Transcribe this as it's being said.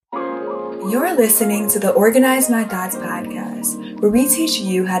You're listening to the Organize My Thoughts podcast, where we teach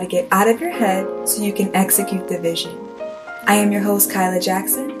you how to get out of your head so you can execute the vision. I am your host, Kyla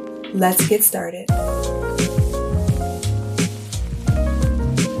Jackson. Let's get started.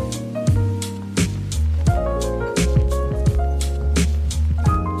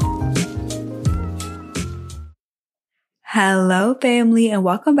 Hello, family, and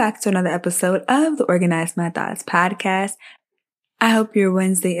welcome back to another episode of the Organize My Thoughts podcast. I hope your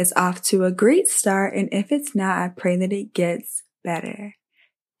Wednesday is off to a great start, and if it's not, I pray that it gets better.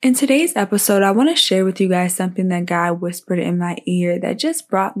 In today's episode, I want to share with you guys something that God whispered in my ear that just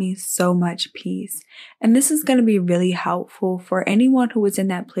brought me so much peace. And this is going to be really helpful for anyone who is in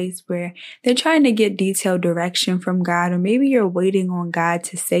that place where they're trying to get detailed direction from God, or maybe you're waiting on God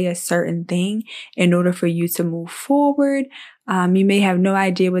to say a certain thing in order for you to move forward. You may have no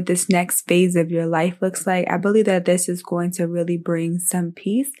idea what this next phase of your life looks like. I believe that this is going to really bring some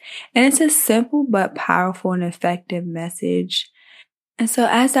peace. And it's a simple but powerful and effective message. And so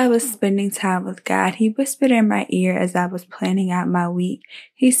as I was spending time with God, He whispered in my ear as I was planning out my week.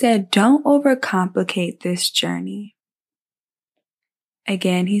 He said, don't overcomplicate this journey.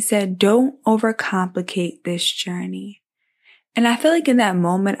 Again, He said, don't overcomplicate this journey. And I feel like in that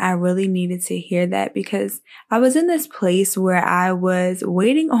moment, I really needed to hear that because I was in this place where I was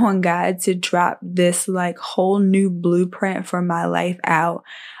waiting on God to drop this whole new blueprint for my life out.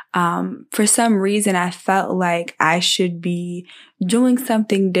 For some reason, I felt like I should be doing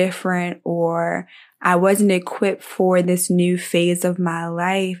something different, or I wasn't equipped for this new phase of my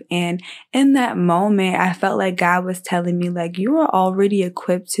life. And in that moment, I felt like God was telling me, you are already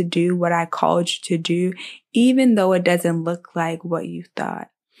equipped to do what I called you to do, even though it doesn't look like what you thought.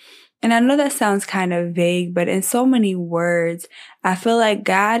 And I know that sounds kind of vague, but in so many words, I feel like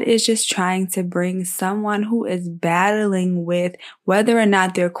God is just trying to bring someone who is battling with whether or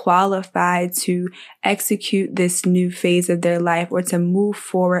not they're qualified to execute this new phase of their life or to move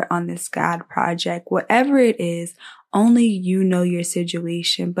forward on this God project. Whatever it is, only you know your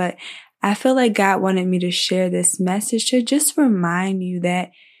situation. But I feel like God wanted me to share this message to just remind you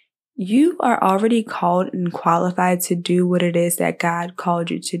that you are already called and qualified to do what it is that God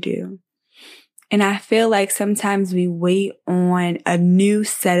called you to do. And I feel like sometimes we wait on a new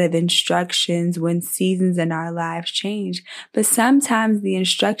set of instructions when seasons in our lives change. But sometimes the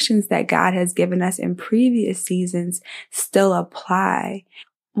instructions that God has given us in previous seasons still apply.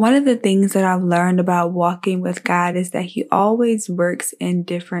 One of the things that I've learned about walking with God is that He always works in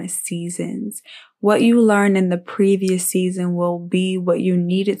different seasons. What you learned in the previous season will be what you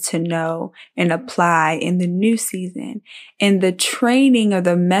needed to know and apply in the new season. And the training or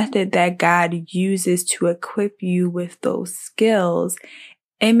the method that God uses to equip you with those skills,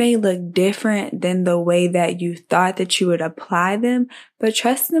 it may look different than the way that you thought that you would apply them, but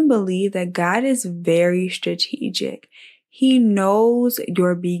trust and believe that God is very strategic. He knows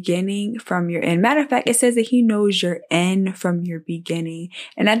your beginning from your end. Matter of fact, it says that He knows your end from your beginning.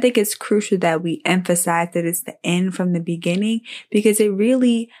 And I think it's crucial that we emphasize that it's the end from the beginning, because it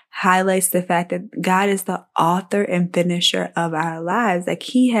really highlights the fact that God is the author and finisher of our lives.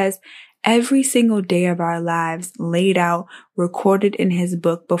 He has every single day of our lives laid out, recorded in His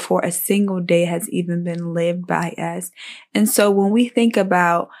book before a single day has even been lived by us. And so when we think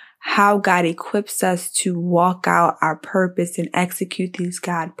about how God equips us to walk out our purpose and execute these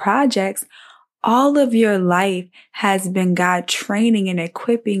God projects, all of your life has been God training and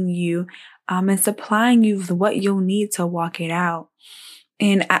equipping you and supplying you with what you'll need to walk it out.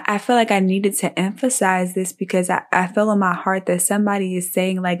 And I feel like I needed to emphasize this because I feel in my heart that somebody is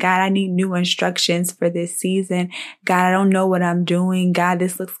saying, God, I need new instructions for this season. God, I don't know what I'm doing. God,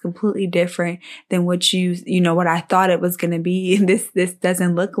 this looks completely different than what what I thought it was going to be. This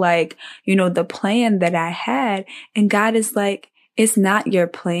doesn't look like, the plan that I had. And God is like, it's not your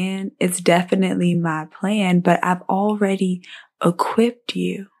plan. It's definitely my plan, but I've already equipped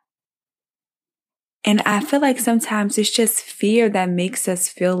you. And I feel like sometimes it's just fear that makes us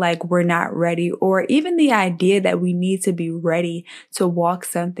feel like we're not ready, or even the idea that we need to be ready to walk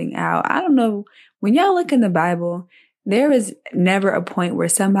something out. I don't know. When y'all look in the Bible, there is never a point where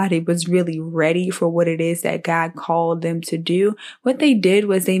somebody was really ready for what it is that God called them to do. What they did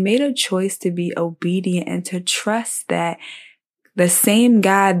was they made a choice to be obedient and to trust that the same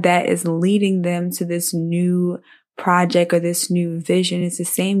God that is leading them to this new project or this new vision is the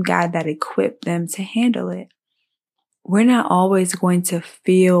same God that equipped them to handle it. We're not always going to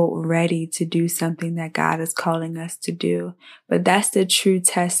feel ready to do something that God is calling us to do, but that's the true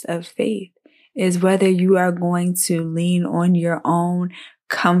test of faith, is whether you are going to lean on your own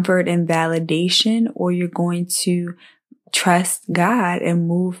comfort and validation, or you're going to trust God and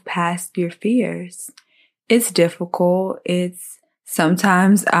move past your fears. It's difficult. It's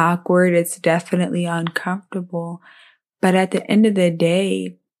sometimes awkward. It's definitely uncomfortable. But at the end of the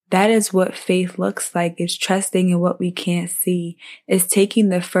day, that is what faith looks like. It's trusting in what we can't see. It's taking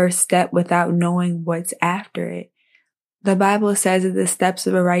the first step without knowing what's after it. The Bible says that the steps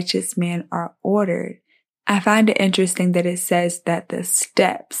of a righteous man are ordered. I find it interesting that it says that the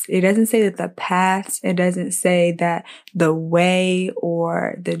steps, it doesn't say that the paths, it doesn't say that the way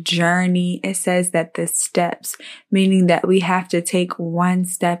or the journey, it says that the steps, meaning that we have to take one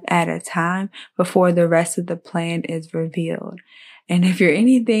step at a time before the rest of the plan is revealed. And if you're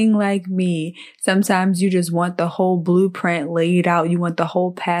anything like me, sometimes you just want the whole blueprint laid out. You want the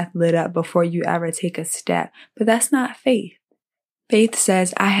whole path lit up before you ever take a step. But that's not faith. Faith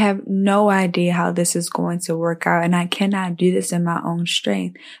says, I have no idea how this is going to work out, and I cannot do this in my own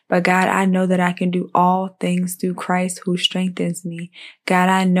strength. But God, I know that I can do all things through Christ who strengthens me. God,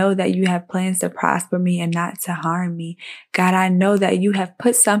 I know that you have plans to prosper me and not to harm me. God, I know that you have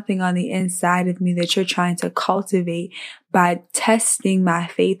put something on the inside of me that you're trying to cultivate by testing my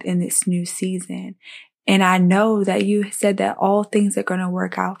faith in this new season. And I know that you said that all things are going to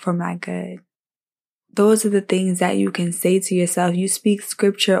work out for my good. Those are the things that you can say to yourself. You speak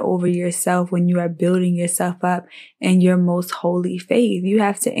scripture over yourself when you are building yourself up in your most holy faith. You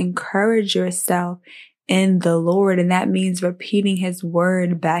have to encourage yourself in the Lord, and that means repeating his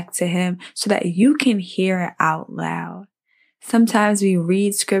word back to him so that you can hear it out loud. Sometimes we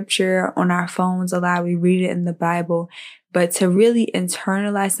read scripture on our phones a lot. We read it in the Bible. But to really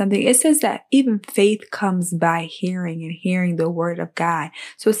internalize something, it says that even faith comes by hearing and hearing the word of God.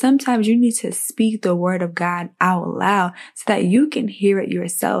 So sometimes you need to speak the word of God out loud so that you can hear it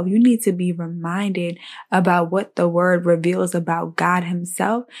yourself. You need to be reminded about what the word reveals about God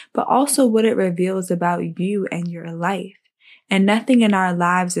himself, but also what it reveals about you and your life. And nothing in our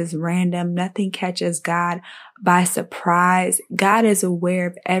lives is random. Nothing catches God by surprise. God is aware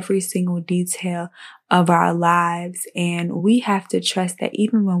of every single detail of our lives. And we have to trust that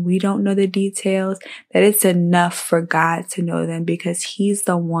even when we don't know the details, that it's enough for God to know them because he's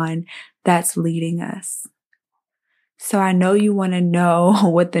the one that's leading us. So I know you want to know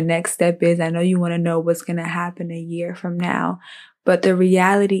what the next step is. I know you want to know what's going to happen a year from now. But the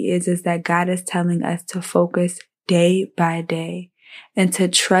reality is that God is telling us to focus day by day and to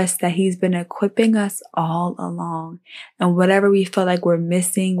trust that he's been equipping us all along. And whatever we feel like we're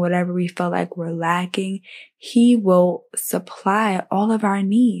missing, whatever we feel like we're lacking, he will supply all of our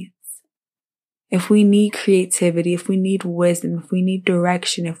needs. If we need creativity, if we need wisdom, if we need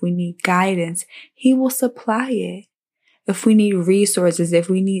direction, if we need guidance, he will supply it. If we need resources, if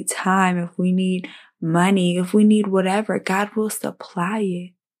we need time, if we need money, if we need whatever, God will supply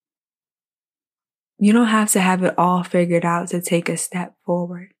it. You don't have to have it all figured out to take a step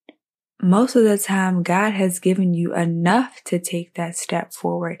forward. Most of the time, God has given you enough to take that step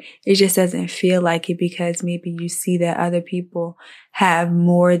forward. It just doesn't feel like it because maybe you see that other people have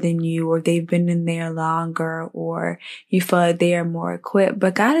more than you, or they've been in there longer, or you feel like they are more equipped.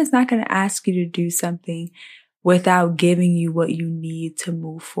 But God is not going to ask you to do something without giving you what you need to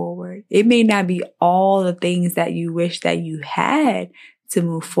move forward. It may not be all the things that you wish that you had to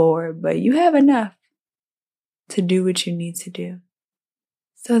move forward, but you have enough to do what you need to do.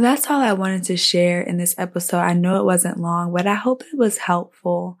 So that's all I wanted to share in this episode. I know it wasn't long, but I hope it was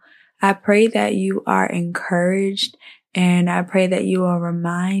helpful. I pray that you are encouraged, and I pray that you are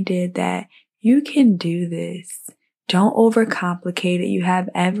reminded that you can do this. Don't overcomplicate it. You have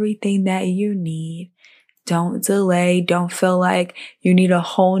everything that you need. Don't delay. Don't feel like you need a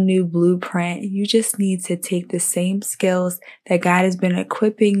whole new blueprint. You just need to take the same skills that God has been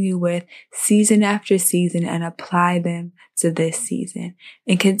equipping you with season after season and apply them to this season,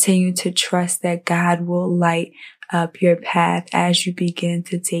 and continue to trust that God will light up your path as you begin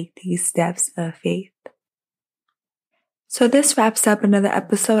to take these steps of faith. So this wraps up another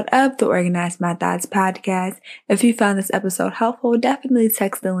episode of the Organize My Thoughts podcast. If you found this episode helpful, definitely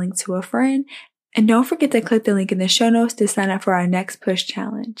text the link to a friend. And don't forget to click the link in the show notes to sign up for our next push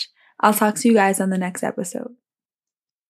challenge. I'll talk to you guys on the next episode.